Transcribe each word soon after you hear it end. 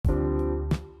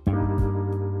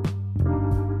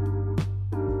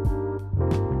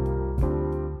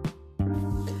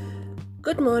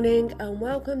Good morning and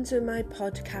welcome to my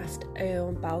podcast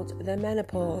about the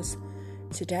menopause.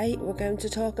 Today we're going to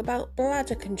talk about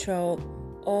bladder control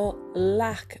or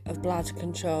lack of bladder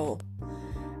control.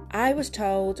 I was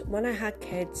told when I had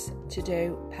kids to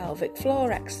do pelvic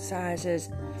floor exercises,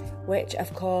 which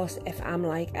of course if I'm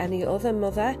like any other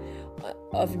mother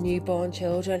of newborn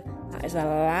children, that is the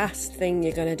last thing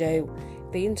you're going to do.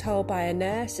 Being told by a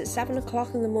nurse at 7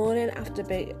 o'clock in the morning after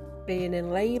being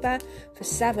in labour for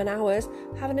 7 hours,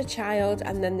 having a child,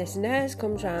 and then this nurse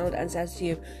comes round and says to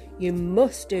you, you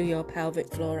must do your pelvic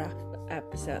floor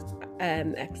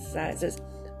exercises.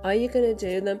 Are you going to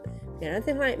do them? If you're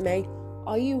anything like me,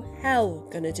 are you hell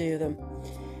going to do them?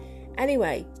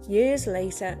 Anyway, years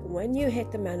later, when you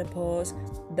hit the menopause,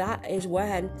 that is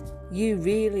when you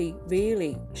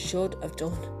really should have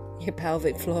done your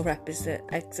pelvic floor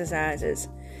exercises.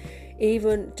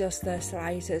 Even just the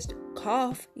slightest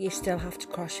cough, you still have to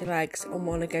cross your legs and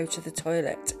want to go to the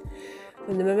toilet.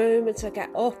 From the moment I get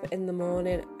up in the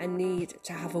morning, I need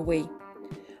to have a wee.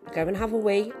 I go and have a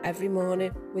wee every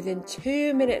morning. Within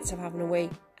 2 minutes of having a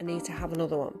wee, I need to have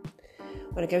another one.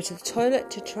 When I go to the toilet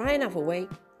to try and have a wee,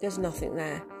 there's nothing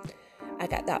there. I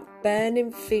get that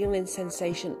burning feeling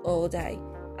sensation all day.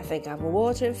 I think I have a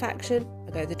water infection.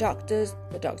 I go to the doctor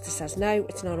says no,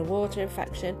 it's not a water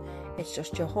infection, it's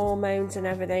just your hormones and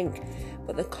everything.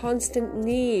 But the constant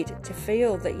need to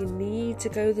feel that you need to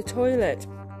go to the toilet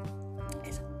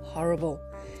is horrible.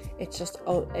 It's just,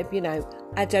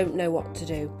 I don't know what to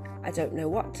do. I don't know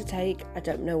what to take. I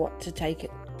don't know what to take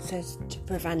to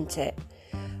prevent it.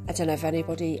 I don't know if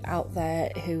anybody out there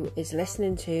who is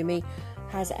listening to me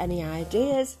has any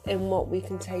ideas in what we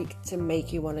can take to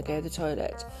make you want to go to the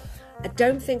toilet. I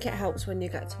don't think it helps when you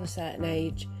get to a certain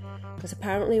age, because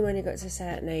apparently when you get to a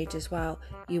certain age as well,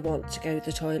 you want to go to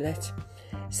the toilet.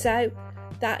 So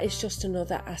that is just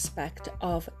another aspect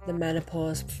of the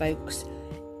menopause, folks.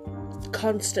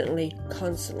 Constantly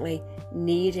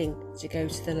needing to go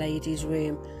to the ladies'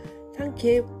 room. Thank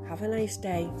you. Have a nice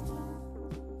day.